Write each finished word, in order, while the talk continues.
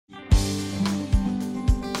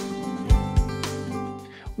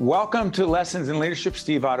Welcome to Lessons in Leadership.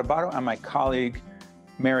 Steve Adubato and my colleague,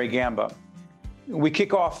 Mary Gamba. We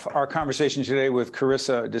kick off our conversation today with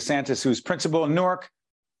Karisa DeSantis, who's principal in Newark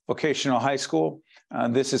Vocational High School.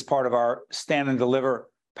 This is part of our Stand and Deliver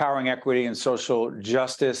Powering Equity and Social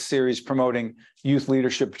Justice series promoting youth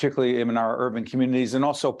leadership, particularly in our urban communities, and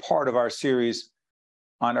also part of our series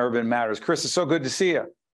on urban matters. Karisa, so good to see you.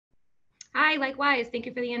 Hi, likewise. Thank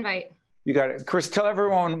you for the invite. You got it. Karisa, tell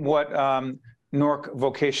everyone what Newark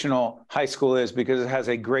Vocational High School is, because it has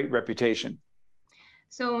a great reputation.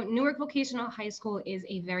 So Newark Vocational High School is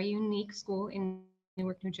a very unique school in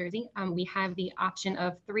Newark, New Jersey. We have the option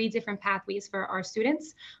of 3 different pathways for our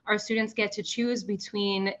students. Our students get to choose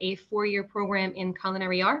between a 4-year program in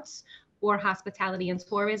culinary arts, or hospitality and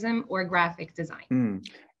tourism, or graphic design.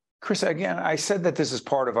 Karisa, again, I said that this is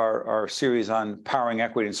part of our series on powering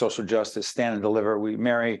equity and social justice, Stand and Deliver.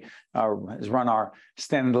 Mary has run our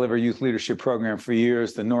Stand and Deliver youth leadership program for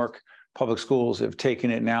years. The Newark Public Schools have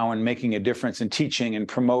taken it now and making a difference in teaching and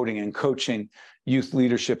promoting and coaching youth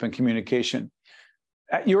leadership and communication.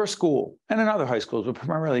 At your school and in other high schools, but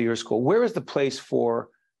primarily your school, where is the place for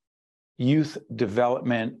youth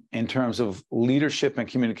development in terms of leadership and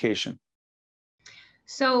communication?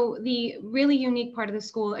 So the really unique part of the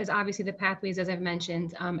school is obviously the pathways, as I've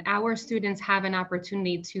mentioned. Our students have an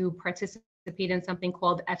opportunity to participate in something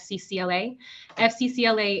called FCCLA.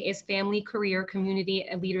 FCCLA is Family, Career, Community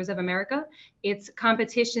Leaders of America. It's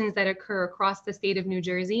competitions that occur across the state of New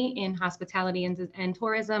Jersey in hospitality and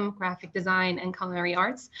tourism, graphic design, and culinary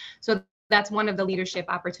arts. So that's one of the leadership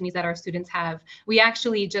opportunities that our students have. We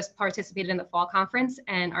actually just participated in the fall conference,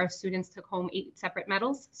 and our students took home 8 separate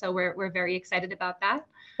medals. So we're very excited about that.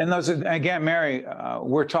 And those, again, Mary,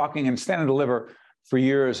 we're talking in Stand and Deliver for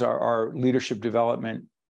years, our leadership development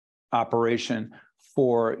operation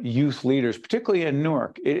for youth leaders, particularly in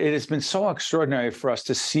Newark. It has been so extraordinary for us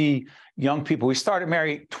to see young people. We started,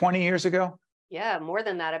 Mary, 20 years ago? Yeah, more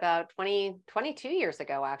than that, about 22 years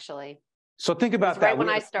ago, actually. So think about that. Right when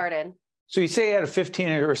I started. So you say you had a 15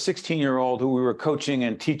 or 16-year-old who we were coaching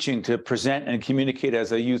and teaching to present and communicate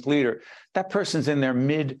as a youth leader. That person's in their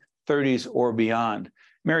mid-30s or beyond.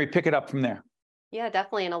 Mary, pick it up from there. Yeah,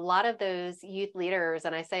 definitely. And a lot of those youth leaders,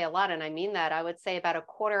 and I say a lot, and I mean that, I would say about a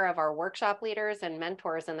quarter of our workshop leaders and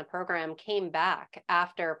mentors in the program came back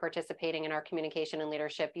after participating in our communication and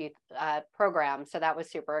leadership youth program. So that was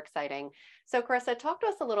super exciting. So Karisa, talk to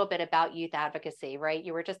us a little bit about youth advocacy, right?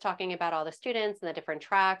 You were just talking about all the students and the different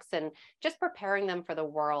tracks and just preparing them for the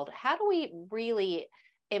world. How do we really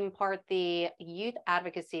impart the youth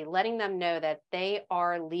advocacy, letting them know that they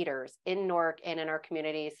are leaders in Newark and in our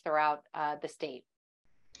communities throughout the state?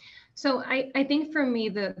 So I think for me,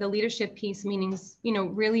 the leadership piece means,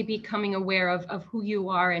 really becoming aware of who you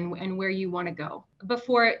are and where you want to go.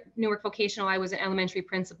 Before Newark Vocational, I was an elementary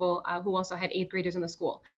principal who also had 8th graders in the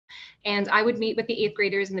school. And I would meet with the 8th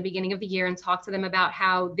graders in the beginning of the year and talk to them about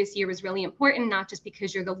how this year was really important, not just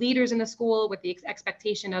because you're the leaders in the school with the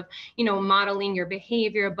expectation of, modeling your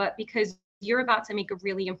behavior, but because you're about to make a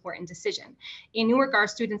really important decision. In Newark, our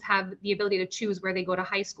students have the ability to choose where they go to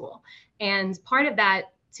high school. And part of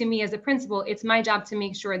that, to me as a principal, it's my job to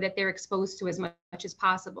make sure that they're exposed to as much as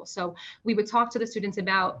possible. So we would talk to the students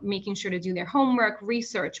about making sure to do their homework,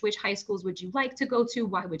 research, which high schools would you like to go to?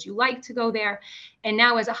 Why would you like to go there? And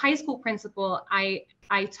now as a high school principal, I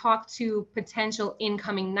talk to potential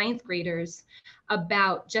incoming 9th graders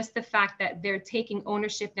about just the fact that they're taking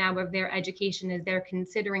ownership now of their education as they're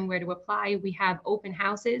considering where to apply. We have open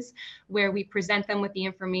houses where we present them with the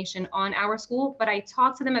information on our school, but I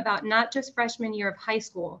talk to them about not just freshman year of high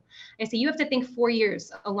school. I say, you have to think 4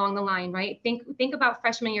 years along the line, right? Think about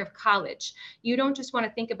freshman year of college. You don't just want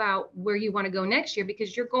to think about where you want to go next year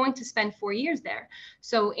because you're going to spend 4 years there.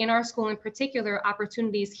 So in our school in particular,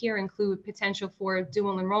 opportunities here include potential for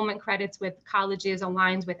dual enrollment credits with colleges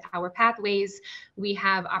aligned with our pathways. We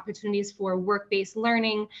have opportunities for work-based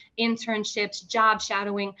learning, internships, job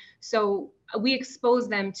shadowing. So we expose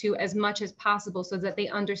them to as much as possible so that they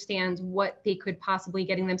understand what they could possibly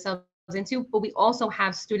getting themselves into, but we also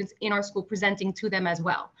have students in our school presenting to them as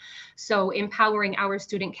well. So empowering our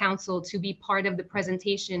student council to be part of the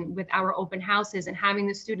presentation with our open houses and having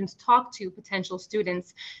the students talk to potential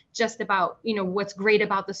students just about, what's great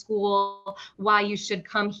about the school, why you should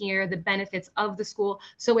come here, the benefits of the school.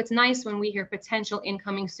 So it's nice when we hear potential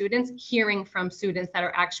incoming students hearing from students that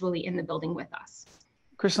are actually in the building with us.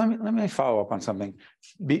 Chris, let me follow up on something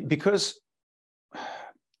because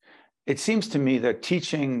it seems to me that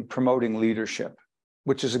teaching, promoting leadership,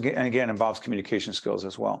 which is again involves communication skills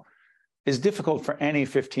as well, is difficult for any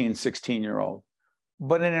 15, 16-year-old.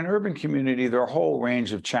 But in an urban community, there are a whole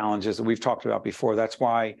range of challenges that we've talked about before. That's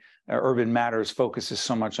why Urban Matters focuses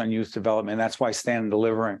so much on youth development. That's why Stand and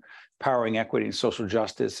Deliver and Powering Equity and Social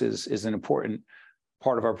Justice is an important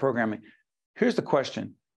part of our programming. Here's the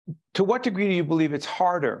question. To what degree do you believe it's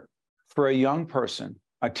harder for a young person,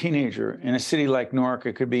 a teenager in a city like Newark,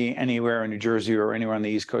 it could be anywhere in New Jersey or anywhere on the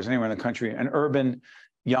East Coast, anywhere in the country, an urban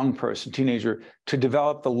young person, teenager, to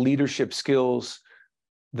develop the leadership skills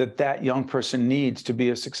that young person needs to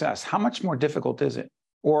be a success? How much more difficult is it?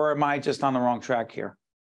 Or am I just on the wrong track here?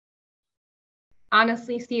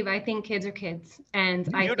 Honestly, Steve, I think kids are kids. And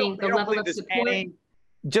I think the level of support,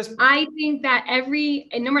 I think that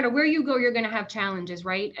no matter where you go, you're going to have challenges,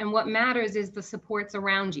 right? And what matters is the supports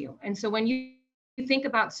around you. And so when you think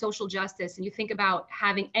about social justice and you think about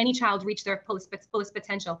having any child reach their fullest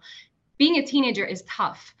potential, being a teenager is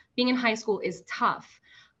tough. Being in high school is tough.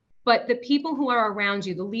 But the people who are around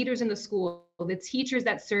you, the leaders in the school, the teachers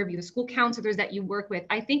that serve you, the school counselors that you work with,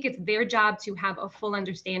 I think it's their job to have a full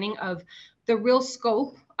understanding of the real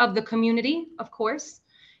scope of the community, of course,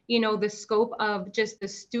 the scope of just the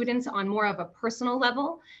students on more of a personal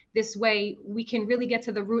level. This way we can really get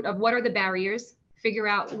to the root of what are the barriers, figure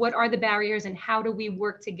out what are the barriers and how do we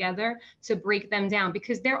work together to break them down,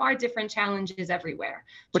 because there are different challenges everywhere.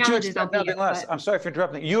 But you expect nothing less. I'm sorry for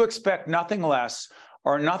interrupting. You expect nothing less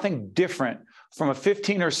or nothing different from a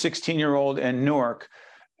 15 or 16-year-old in Newark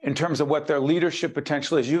in terms of what their leadership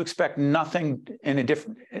potential is. You expect nothing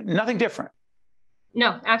different.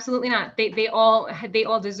 No, absolutely not. They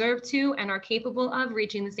all deserve to and are capable of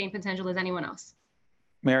reaching the same potential as anyone else.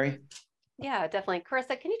 Mary? Yeah, definitely.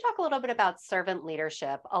 Karisa, can you talk a little bit about servant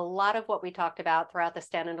leadership? A lot of what we talked about throughout the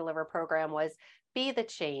Stand and Deliver program was be the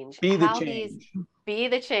change. Be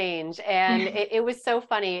the change. And it was so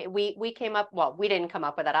funny. We came up, well, we didn't come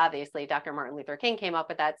up with that, obviously. Dr. Martin Luther King came up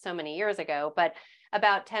with that so many years ago, but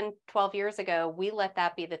about 10, 12 years ago, we let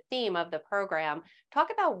that be the theme of the program. Talk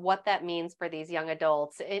about what that means for these young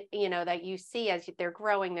adults, that you see as they're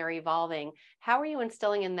growing, they're evolving. How are you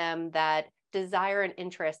instilling in them that desire and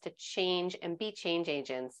interest to change and be change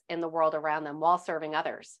agents in the world around them while serving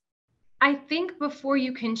others? I think before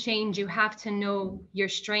you can change, you have to know your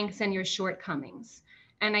strengths and your shortcomings.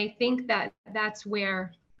 And I think that that's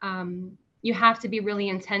where you have to be really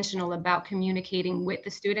intentional about communicating with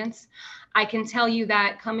the students. I can tell you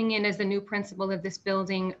that coming in as the new principal of this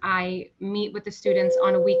building, I meet with the students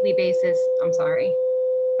on a weekly basis. I'm sorry.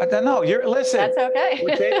 No, listen. That's okay.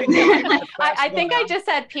 I think I just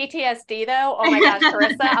had PTSD though. Oh my gosh,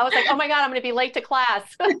 Karisa. I was like, oh my God, I'm going to be late to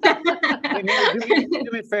class. Hey, Mary, do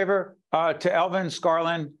me a favor, to Elvin,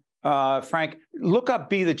 Scarlin, Frank, look up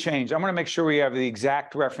Be the Change. I'm going to make sure we have the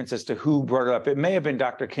exact references to who brought it up. It may have been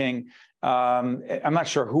Dr. King. I'm not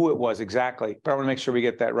sure who it was exactly, but I want to make sure we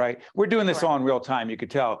get that right. We're doing this all in real time, you could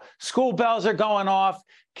tell. School bells are going off.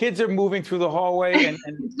 Kids are moving through the hallway. And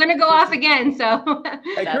it's going to go off again, so.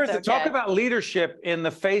 Hey, Karisa, talk about leadership in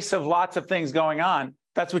the face of lots of things going on.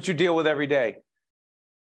 That's what you deal with every day.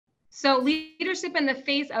 So leadership in the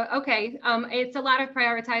face of, it's a lot of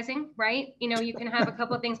prioritizing, right? You can have a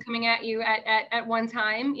couple of things coming at you at one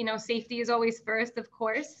time. Safety is always first, of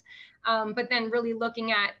course. But then really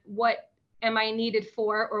looking at what am I needed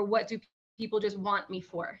for, or what do people just want me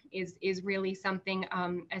for is really something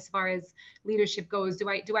as far as leadership goes. Do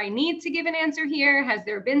I need to give an answer here? Has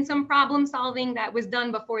there been some problem solving that was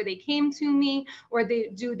done before they came to me, or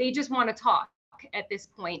do they just want to talk at this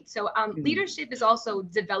point? So leadership is also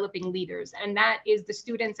developing leaders, and that is the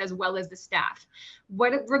students as well as the staff.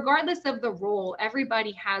 Regardless of the role,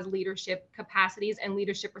 everybody has leadership capacities and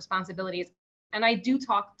leadership responsibilities. And I do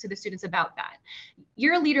talk to the students about that.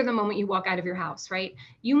 You're a leader the moment you walk out of your house, right?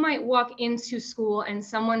 You might walk into school and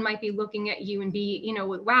someone might be looking at you and be,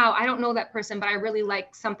 wow, I don't know that person, but I really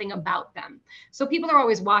like something about them. So people are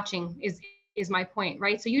always watching is my point,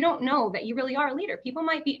 right? So you don't know that you really are a leader. People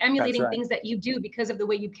might be emulating things that you do because of the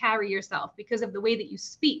way you carry yourself, because of the way that you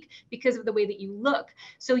speak, because of the way that you look.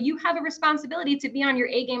 So you have a responsibility to be on your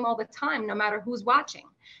A game all the time, no matter who's watching.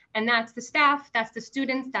 And that's the staff, that's the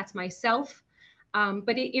students, that's myself.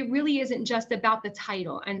 But it really isn't just about the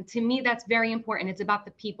title. And to me, that's very important. It's about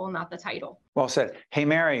the people, not the title. Well said. Hey,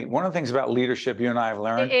 Mary, one of the things about leadership you and I have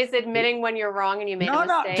learned is admitting when you're wrong and you made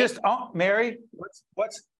a mistake. Mary,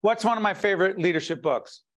 what's one of my favorite leadership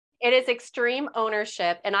books? It is Extreme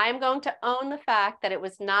Ownership. And I am going to own the fact that it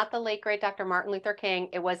was not the late, great Dr. Martin Luther King.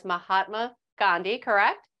 It was Mahatma Gandhi,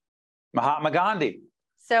 correct? Mahatma Gandhi.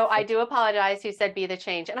 So I do apologize who said be the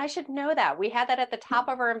change. And I should know that. We had that at the top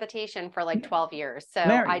of our invitation for like 12 years. So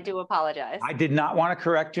Mary, I do apologize. I did not want to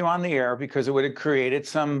correct you on the air because it would have created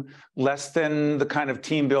some less than the kind of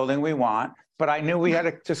team building we want. But I knew we had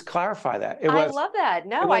to just clarify that. I love that.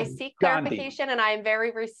 No, I seek Gandhi. clarification and I am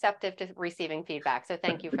very receptive to receiving feedback. So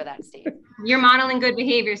thank you for that, Steve. You're modeling good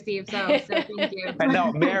behavior, Steve. So thank you. I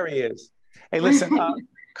know, Mary is. Hey, listen,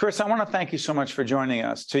 Chris, I want to thank you so much for joining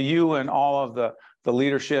us. To you and all of the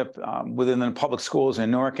leadership within the public schools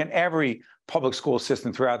in Newark and every public school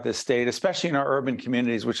system throughout this state, especially in our urban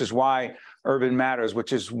communities, which is why Urban Matters,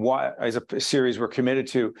 which is why, as a series we're committed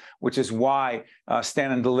to, which is why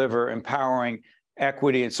Stand and Deliver, empowering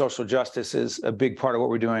equity and social justice is a big part of what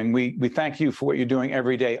we're doing. We thank you for what you're doing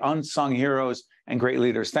every day. Unsung heroes and great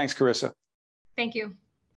leaders. Thanks, Karisa. Thank you.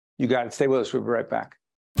 You got it. Stay with us. We'll be right back.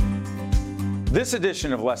 This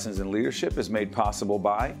edition of Lessons in Leadership is made possible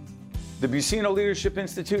by the Buccino Leadership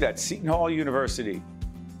Institute at Seton Hall University,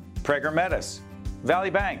 Prager Metis,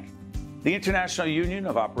 Valley Bank, the International Union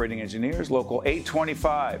of Operating Engineers, Local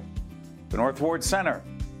 825, the North Ward Center,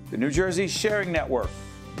 the New Jersey Sharing Network,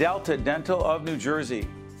 Delta Dental of New Jersey,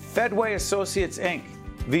 Fedway Associates, Inc.,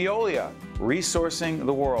 Veolia, Resourcing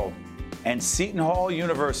the World, and Seton Hall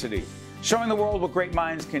University, showing the world what great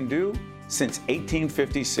minds can do since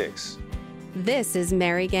 1856. This is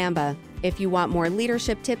Mary Gamba. If you want more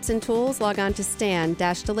leadership tips and tools, log on to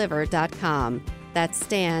stand-deliver.com. That's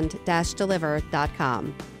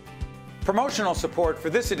stand-deliver.com. Promotional support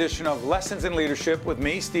for this edition of Lessons in Leadership with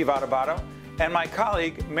me, Steve Adubato, and my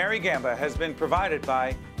colleague, Mary Gamba, has been provided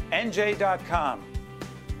by NJ.com,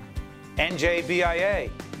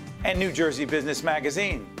 NJBIA, and New Jersey Business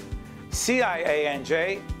Magazine,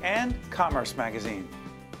 CIANJ, and Commerce Magazine.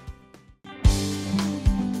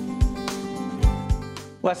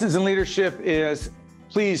 Lessons in Leadership is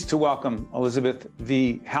pleased to welcome Elizabeth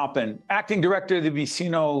V. Halpin, Acting Director of the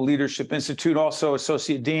Buccino Leadership Institute, also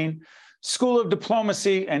Associate Dean, School of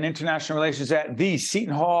Diplomacy and International Relations at the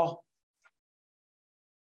Seton Hall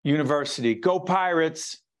University. Go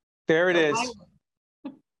Pirates. There it is.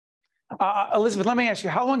 Elizabeth, let me ask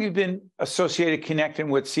you, how long have you been associated,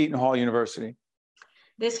 connecting with Seton Hall University?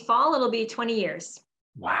 This fall, it'll be 20 years.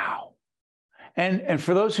 Wow. And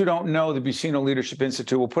for those who don't know, the Buccino Leadership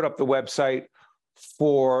Institute, we'll put up the website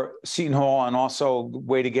for Seton Hall and also a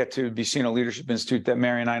way to get to Buccino Leadership Institute that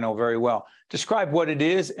Mary and I know very well. Describe what it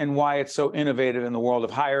is and why it's so innovative in the world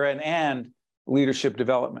of higher ed and leadership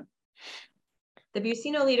development. The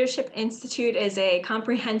Buccino Leadership Institute is a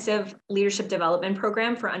comprehensive leadership development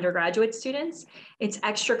program for undergraduate students. It's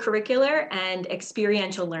extracurricular and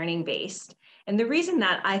experiential learning based. And the reason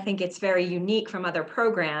that I think it's very unique from other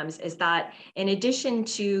programs is that in addition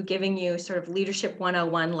to giving you sort of leadership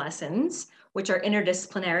 101 lessons, which are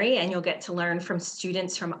interdisciplinary, and you'll get to learn from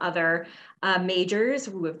students from other majors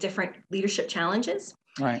who have different leadership challenges.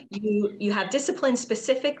 Right. You have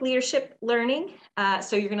discipline-specific leadership learning.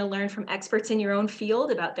 So you're going to learn from experts in your own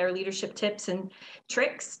field about their leadership tips and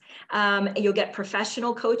tricks. You'll get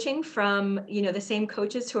professional coaching from the same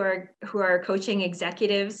coaches who are coaching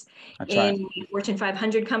executives in Fortune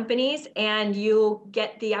 500 companies, and you'll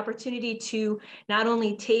get the opportunity to not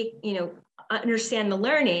only understand the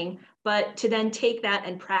learning, but to then take that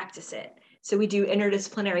and practice it. So we do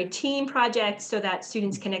interdisciplinary team projects so that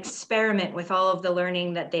students can experiment with all of the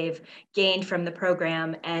learning that they've gained from the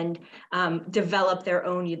program and develop their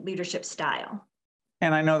own leadership style.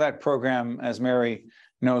 And I know that program, as Mary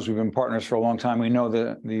knows, we've been partners for a long time. We know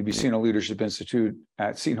the Buccino Leadership Institute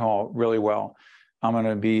at Seton Hall really well. I'm going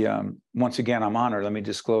to be, once again, I'm honored. Let me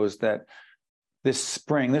disclose that this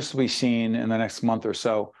spring, this will be seen in the next month or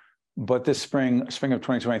so, but this spring of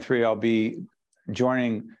 2023, I'll be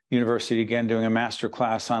joining university again, doing a master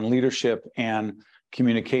class on leadership and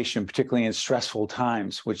communication, particularly in stressful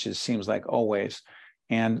times, which seems like always.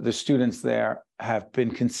 And the students there have been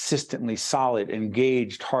consistently solid,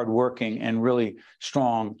 engaged, hardworking, and really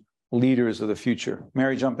strong leaders of the future.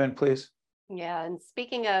 Mary, jump in, please. Yeah, and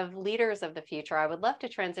speaking of leaders of the future, I would love to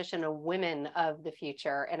transition to women of the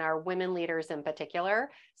future and our women leaders in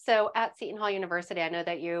particular. So at Seton Hall University, I know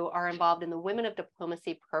that you are involved in the Women of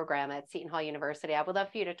Diplomacy program at Seton Hall University. I would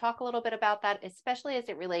love for you to talk a little bit about that, especially as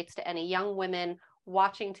it relates to any young women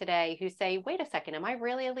watching today who say, wait a second, am I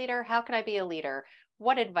really a leader? How can I be a leader?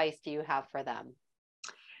 What advice do you have for them?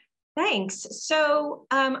 Thanks. So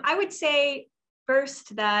I would say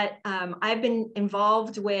first that I've been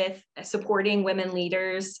involved with supporting women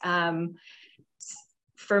leaders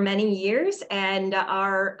for many years. And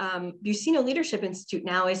our Buccino Leadership Institute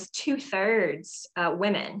now is 2/3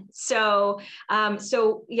 women. So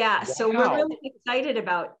yeah, so we're really excited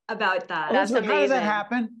about that. That's amazing. How does that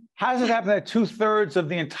happen? How does it happen that 2/3 of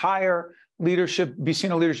the entire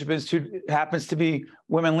Buccino Leadership Institute happens to be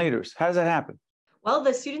women leaders? How does that happen? Well,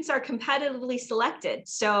 the students are competitively selected.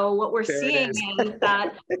 So what we're seeing is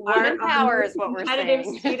that our power is what we're competitive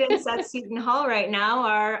seeing. students at Seton Hall right now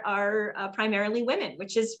are primarily women,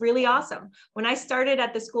 which is really awesome. When I started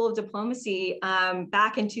at the School of Diplomacy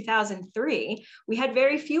back in 2003, we had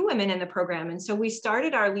very few women in the program. And so we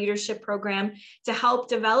started our leadership program to help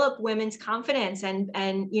develop women's confidence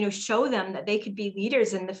and show them that they could be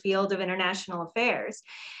leaders in the field of international affairs.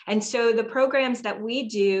 And so the programs that we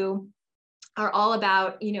do are all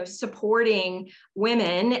about, supporting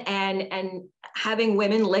women and having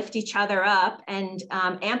women lift each other up and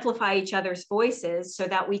amplify each other's voices so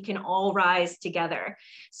that we can all rise together.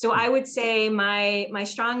 So I would say my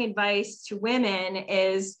strong advice to women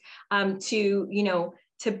is to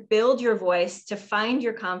build your voice, to find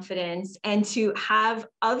your confidence, and to have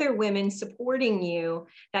other women supporting you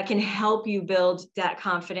that can help you build that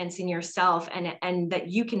confidence in yourself and that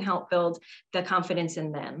you can help build the confidence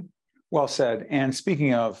in them. Well said. And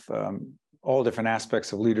speaking of all different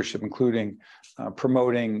aspects of leadership, including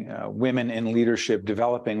promoting women in leadership,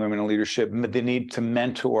 developing women in leadership, the need to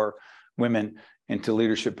mentor women into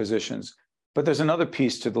leadership positions. But there's another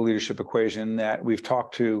piece to the leadership equation that we've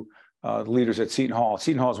talked to leaders at Seton Hall.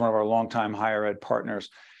 Seton Hall is one of our longtime higher ed partners.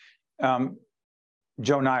 Dr.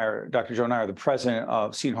 Joe Nyer, the president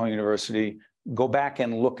of Seton Hall University, go back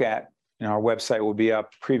and look at, our website will be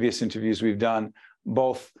up, previous interviews we've done,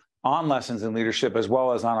 both on lessons in leadership as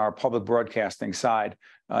well as on our public broadcasting side.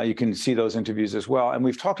 You can see those interviews as well. And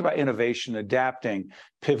we've talked about innovation, adapting,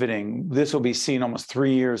 pivoting. This will be seen almost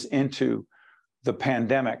 3 years into the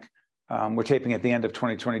pandemic. We're taping at the end of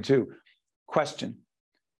 2022. Question,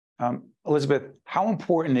 Elizabeth, how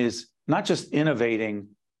important is not just innovating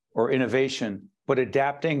or innovation, but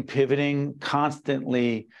adapting, pivoting,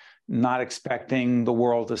 constantly not expecting the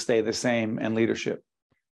world to stay the same and leadership?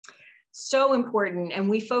 So important, and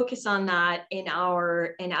we focus on that in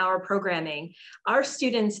our programming. Our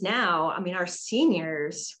students now, our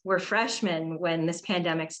seniors were freshmen when this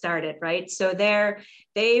pandemic started, right? So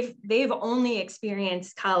they've only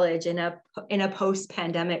experienced college in a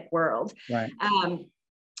post-pandemic world, right?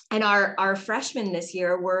 And our freshmen this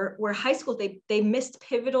year were high school. They missed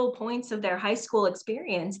pivotal points of their high school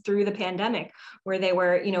experience through the pandemic, where they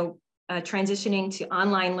were, transitioning to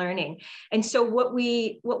online learning. And so what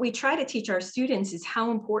we try to teach our students is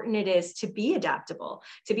how important it is to be adaptable,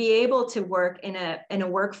 to be able to work in a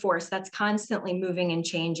workforce that's constantly moving and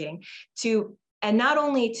changing, and not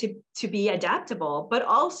only to be adaptable, but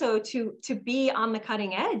also to be on the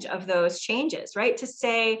cutting edge of those changes, right? To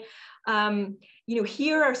say,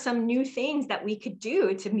 here are some new things that we could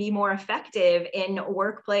do to be more effective in a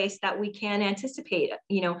workplace that we can anticipate,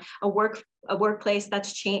 a workplace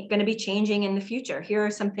that's going to be changing in the future. Here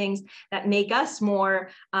are some things that make us more,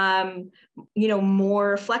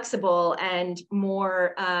 more flexible and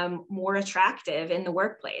more attractive in the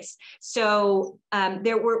workplace. So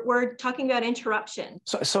we're talking about interruption.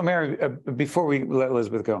 So Mary, before we let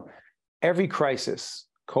Elizabeth go, every crisis,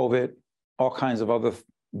 COVID, all kinds of other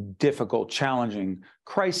difficult, challenging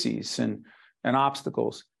crises and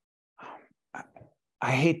obstacles.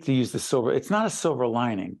 I hate to use the silver. It's not a silver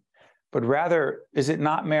lining, but rather, is it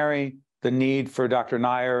not, Mary, the need for Dr.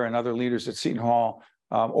 Nyer and other leaders at Seton Hall,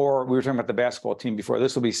 or we were talking about the basketball team before,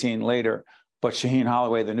 this will be seen later, but Shaheen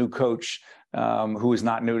Holloway, the new coach, who is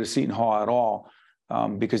not new to Seton Hall at all,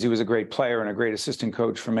 because he was a great player and a great assistant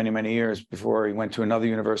coach for many, many years before he went to another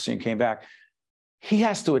university and came back. He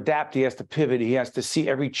has to adapt, he has to pivot, he has to see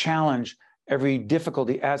every challenge, every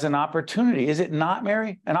difficulty as an opportunity. Is it not,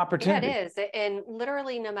 Mary? An opportunity? Yeah, it is. And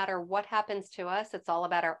literally, no matter what happens to us, it's all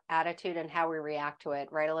about our attitude and how we react to it,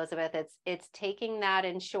 right, Elizabeth? It's taking that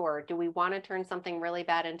and sure, do we want to turn something really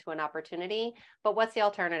bad into an opportunity? But what's the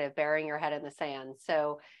alternative? Burying your head in the sand.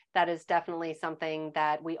 So that is definitely something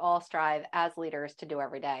that we all strive as leaders to do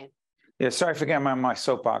every day. Yeah, sorry for getting my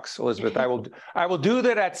soapbox, Elizabeth. I will do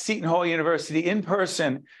that at Seton Hall University in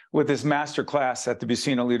person with this master class at the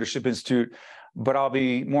Buccino Leadership Institute. But I'll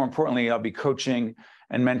be coaching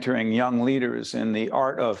and mentoring young leaders in the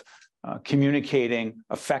art of communicating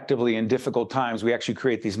effectively in difficult times. We actually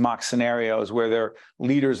create these mock scenarios where they're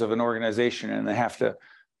leaders of an organization and they have to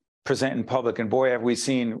present in public. And boy, have we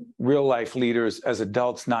seen real life leaders as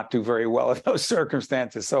adults not do very well in those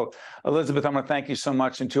circumstances. So Elizabeth, I'm going to thank you so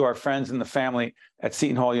much, and to our friends and the family at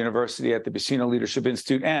Seton Hall University, at the Buccino Leadership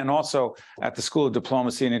Institute, and also at the School of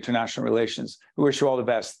Diplomacy and International Relations. We wish you all the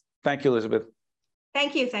best. Thank you, Elizabeth.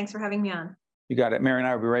 Thank you. Thanks for having me on. You got it. Mary and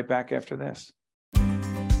I will be right back after this.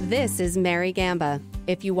 This is Mary Gamba.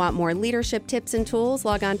 If you want more leadership tips and tools,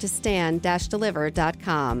 log on to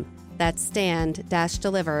stand-deliver.com. That's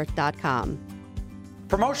stand-deliver.com.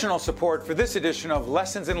 Promotional support for this edition of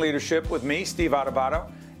Lessons in Leadership with me, Steve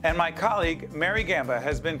Adubato, and my colleague, Mary Gamba,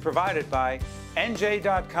 has been provided by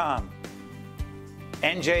NJ.com,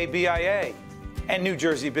 NJBIA, and New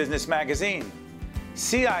Jersey Business Magazine,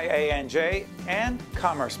 CIANJ, and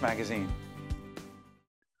Commerce Magazine.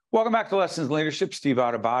 Welcome back to Lessons in Leadership. Steve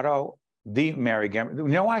Adubato, the Mary Gamba. You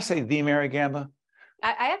know why I say the Mary Gamba?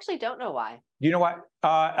 I actually don't know why. You know what?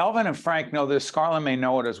 Elvin and Frank know this. Scarlett may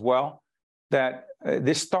know it as well, that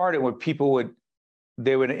this started when people would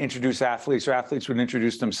introduce athletes, or athletes would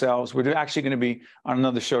introduce themselves. We're actually going to be on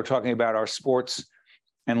another show talking about our sports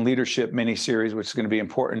and leadership mini-series, which is going to be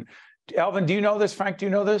important. Elvin, do you know this? Frank, do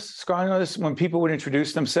you know this? Scarlett, know this? When people would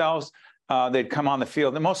introduce themselves, they'd come on the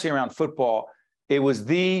field, and mostly around football. It was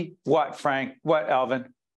the what, Frank? What,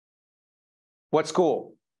 Elvin? What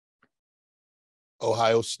school?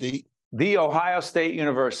 Ohio State. The Ohio State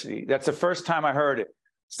University. That's the first time I heard it.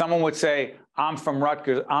 Someone would say, I'm from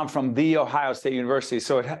Rutgers. I'm from the Ohio State University.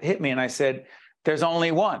 So it hit me, and I said, there's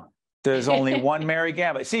only one. There's only one Mary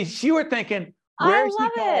Gamba. See, you were thinking, where's he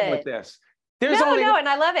going with this? There's no, only and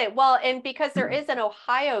I love it. Well, and because there is an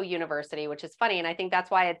Ohio University, which is funny, and I think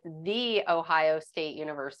that's why it's the Ohio State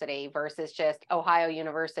University versus just Ohio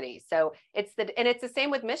University. So it's the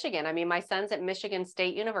same with Michigan. I mean, my son's at Michigan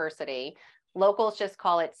State University. Locals just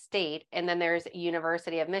call it state, and then there's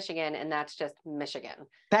University of Michigan, and that's just Michigan.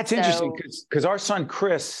 That's interesting, because our son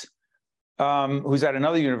Chris, who's at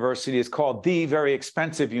another university, is called the very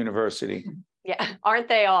expensive university. Yeah, aren't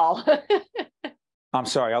they all? I'm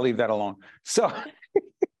sorry, I'll leave that alone. So,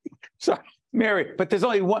 Mary, but there's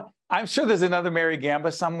only one. I'm sure there's another Mary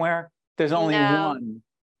Gamba somewhere. There's only one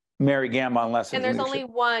Mary Gamba on Lessons in Leadership. And there's only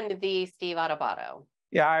one, the Steve Adubato.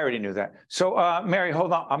 Yeah, I already knew that. So, Mary,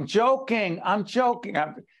 hold on. I'm joking.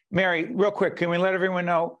 Mary, real quick, can we let everyone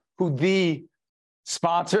know who the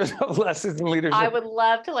sponsors of Lessons in Leadership? I would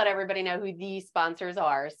love to let everybody know who these sponsors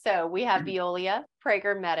are. So we have Veolia,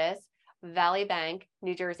 Prager Metis, Valley Bank,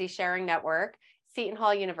 New Jersey Sharing Network, Seton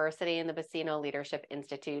Hall University, and the Buccino Leadership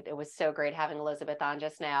Institute. It was so great having Elizabeth on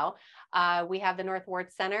just now. We have the North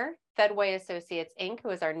Ward Center, Fedway Associates, Inc., who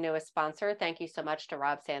is our newest sponsor. Thank you so much to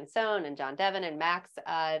Rob Sansone and John Devon and Max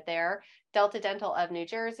there. Delta Dental of New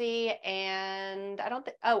Jersey, and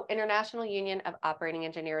International Union of Operating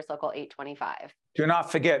Engineers, Local 825. Do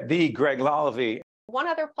not forget the Greg Lalevee. One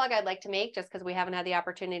other plug I'd like to make, just because we haven't had the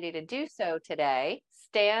opportunity to do so today,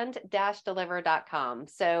 stand-deliver.com.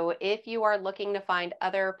 So if you are looking to find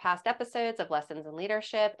other past episodes of Lessons in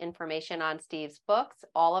Leadership, information on Steve's books,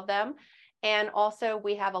 all of them, and also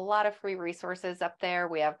we have a lot of free resources up there.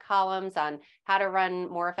 We have columns on how to run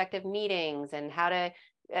more effective meetings and how to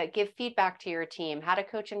give feedback to your team, how to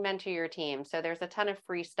coach and mentor your team. So there's a ton of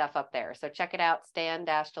free stuff up there. So check it out,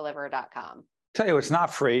 stand-deliver.com. Tell you, it's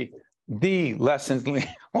not free. The Lessons,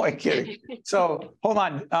 I'm kidding. So hold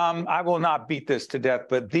on. I will not beat this to death,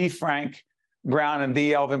 but the Frank Brown and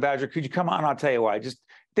the Elvin Badger, could you come on? I'll tell you why.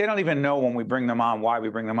 They don't even know when we bring them on, why we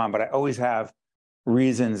bring them on, but I always have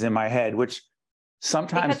reasons in my head, which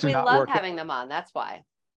sometimes because we love having them on. That's why.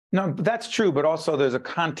 No, that's true. But also there's a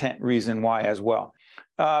content reason why as well.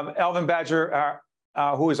 Elvin Badger,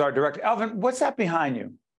 who is our director. Elvin, what's that behind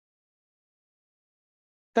you?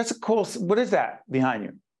 That's a cool, what is that behind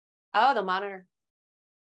you? Oh, the monitor.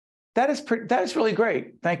 That is really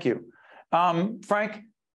great. Thank you. Frank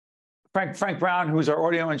Brown, who's our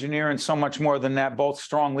audio engineer, and so much more than that, both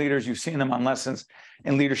strong leaders. You've seen them on Lessons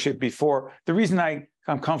in Leadership before. The reason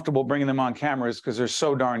I'm comfortable bringing them on camera is because they're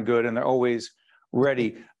so darn good and they're always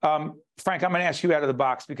ready. Frank, I'm going to ask you out of the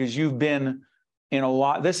box because you've been in a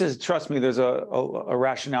lot. Trust me, there's a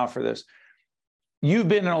rationale for this. You've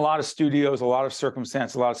been in a lot of studios, a lot of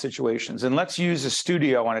circumstances, a lot of situations. And let's use a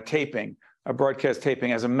studio on a broadcast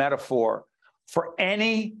taping as a metaphor for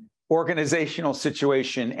any organizational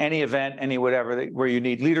situation, any event, any whatever, where you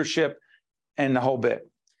need leadership and the whole bit.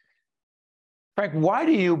 Frank, why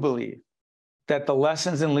do you believe that the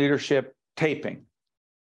Lessons in Leadership taping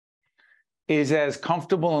is as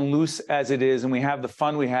comfortable and loose as it is, and we have the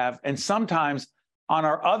fun we have, and sometimes on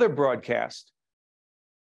our other broadcast,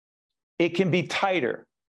 it can be tighter,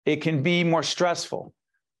 it can be more stressful?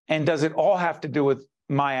 And does it all have to do with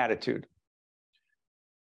my attitude?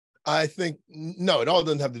 I think, no, it all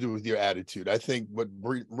doesn't have to do with your attitude. I think what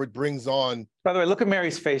brings on. By the way, look at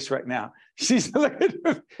Mary's face right now. She's like,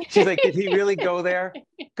 did he really go there?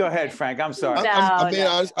 Go ahead, Frank. I'm sorry. I'm being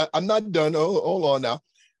honest. I'm not done. Hold on now.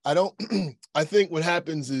 I think what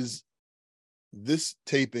happens is this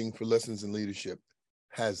taping for Lessons in Leadership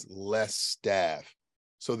has less staff.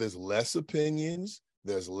 So there's less opinions.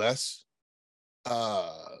 There's less,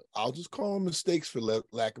 I'll just call them mistakes for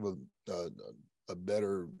lack of a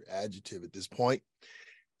better adjective at this point.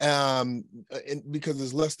 And because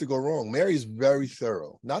there's less to go wrong. Mary's very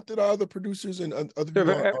thorough. Not that our other producers and other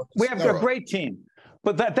people we have a great team,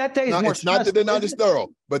 but that day is more. It's not that they're not as thorough,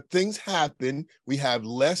 but things happen. We have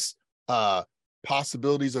less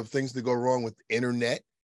possibilities of things to go wrong with internet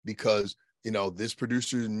because this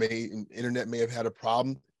producer internet may have had a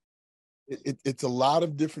problem. It's a lot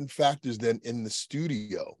of different factors than in the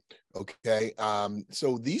studio. Okay.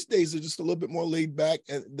 So these days are just a little bit more laid back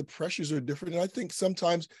and the pressures are different. And I think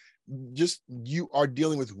sometimes just you are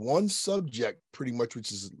dealing with one subject pretty much,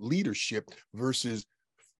 which is leadership versus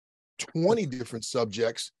 20 different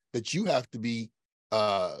subjects that you have to be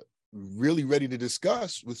really ready to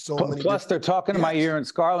discuss with so many. Plus they're talking to my ear, and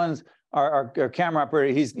Scarlin's our camera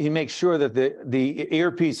operator, he makes sure that the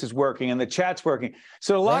earpiece is working and the chat's working.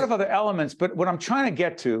 So a lot of other elements, but what I'm trying to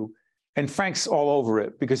get to, and Frank's all over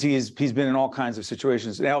it because he's been in all kinds of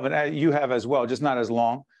situations. And Elvin, you have as well, just not as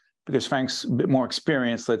long because Frank's a bit more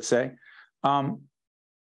experienced, let's say.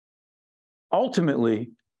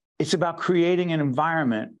 Ultimately, it's about creating an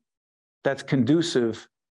environment that's conducive.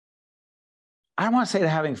 I don't want to say to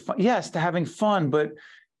having fun. Yes, to having fun, but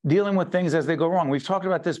dealing with things as they go wrong. We've talked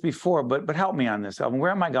about this before, but help me on this, Elvin.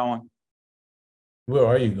 Where am I going? Where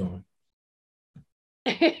are you going?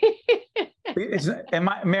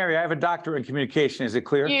 Mary, I have a doctorate in communication. Is it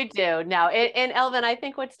clear? You do. No, and Elvin, I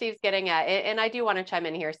think what Steve's getting at, and I do want to chime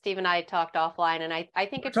in here. Steve and I talked offline, and I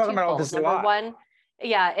think it's talking about all this Number one,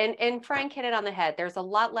 yeah, and Frank hit it on the head. There's a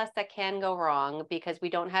lot less that can go wrong because we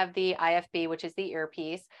don't have the IFB, which is the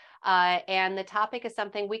earpiece. And the topic is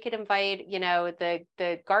something we could invite,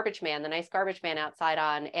 the garbage man, the nice garbage man outside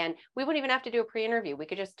on, and we wouldn't even have to do a pre-interview. We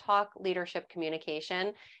could just talk leadership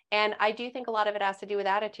communication. And I do think a lot of it has to do with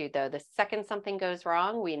attitude, though. The second something goes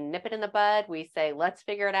wrong, we nip it in the bud. We say, let's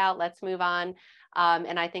figure it out. Let's move on.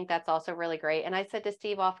 And I think that's also really great. And I said to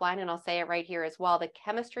Steve offline, and I'll say it right here as well, the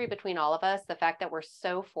chemistry between all of us, the fact that we're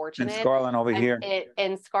so fortunate. And Scarlin over here.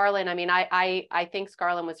 And Scarlin, I mean, I think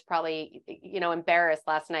Scarlin was probably, embarrassed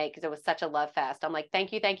last night because it was such a love fest. I'm like,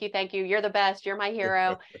 thank you. You're the best. You're my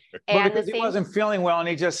hero. And because he wasn't feeling well and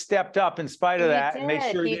he just stepped up in spite of that and made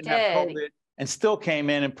sure he didn't have COVID. And still came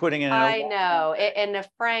in and putting in. I know, and to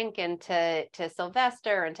Frank and to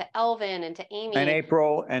Sylvester and to Elvin and to Amy and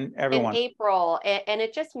April and everyone. And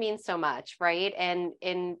it just means so much, right? And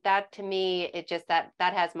that to me, it just that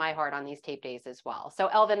has my heart on these tape days as well. So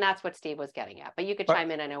Elvin, that's what Steve was getting at. But you could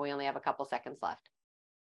chime in. I know we only have a couple seconds left.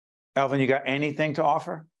 Elvin, you got anything to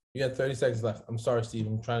offer? You got 30 seconds left. I'm sorry, Steve.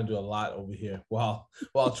 I'm trying to do a lot over here while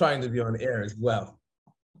trying to be on air as well.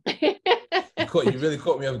 You really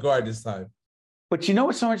caught me off guard this time. But you know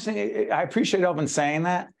what's so interesting? I appreciate Elvin saying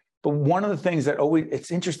that. But one of the things that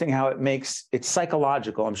it's interesting how it's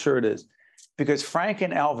psychological. I'm sure it is. Because Frank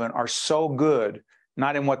and Elvin are so good,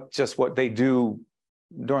 not in what they do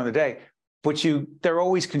during the day, but they're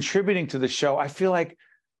always contributing to the show. I feel like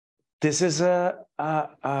this is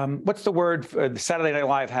what's the word? Saturday Night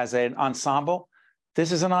Live has an ensemble.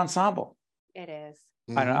 This is an ensemble. It is.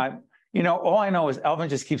 Mm-hmm. All I know is Elvin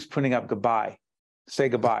just keeps putting up goodbye. Say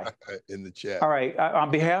goodbye. In the chat. All right.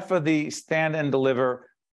 On behalf of the Stand and Deliver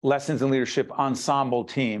Lessons in Leadership Ensemble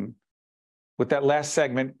team, with that last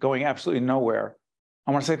segment going absolutely nowhere,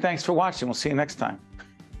 I want to say thanks for watching. We'll see you next time.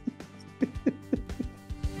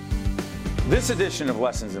 This edition of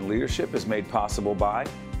Lessons in Leadership is made possible by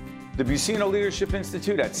the Buccino Leadership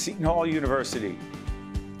Institute at Seton Hall University,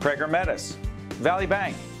 Prager Metis, Valley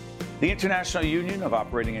Bank, the International Union of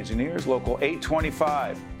Operating Engineers, Local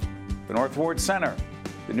 825, the North Ward Center,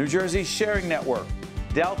 the New Jersey Sharing Network,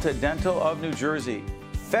 Delta Dental of New Jersey,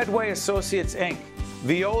 Fedway Associates, Inc.,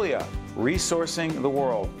 Veolia, Resourcing the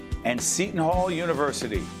World, and Seton Hall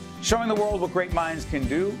University, showing the world what great minds can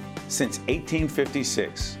do since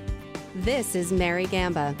 1856. This is Mary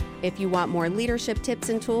Gamba. If you want more leadership tips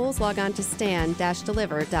and tools, log on to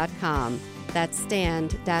stand-deliver.com. That's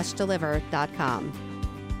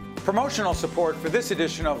stand-deliver.com. Promotional support for this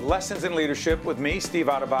edition of Lessons in Leadership with me, Steve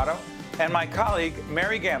Adubato, and my colleague,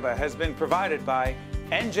 Mary Gamba, has been provided by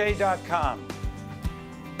NJ.com,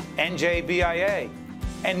 NJBIA,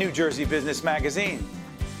 and New Jersey Business Magazine.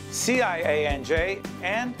 CIANJ,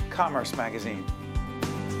 and Commerce Magazine.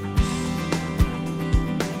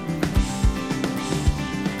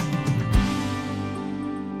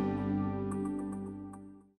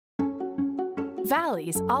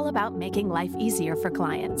 Valley's all about making life easier for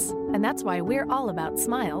clients, and that's why we're all about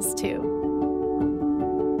smiles,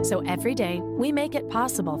 too. So every day, we make it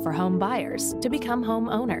possible for home buyers to become home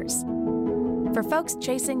owners, for folks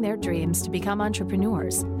chasing their dreams to become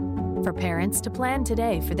entrepreneurs, for parents to plan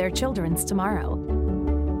today for their children's tomorrow,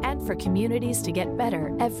 and for communities to get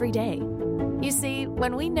better every day. You see,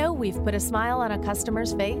 when we know we've put a smile on a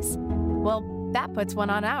customer's face, well, that puts one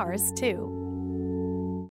on ours, too.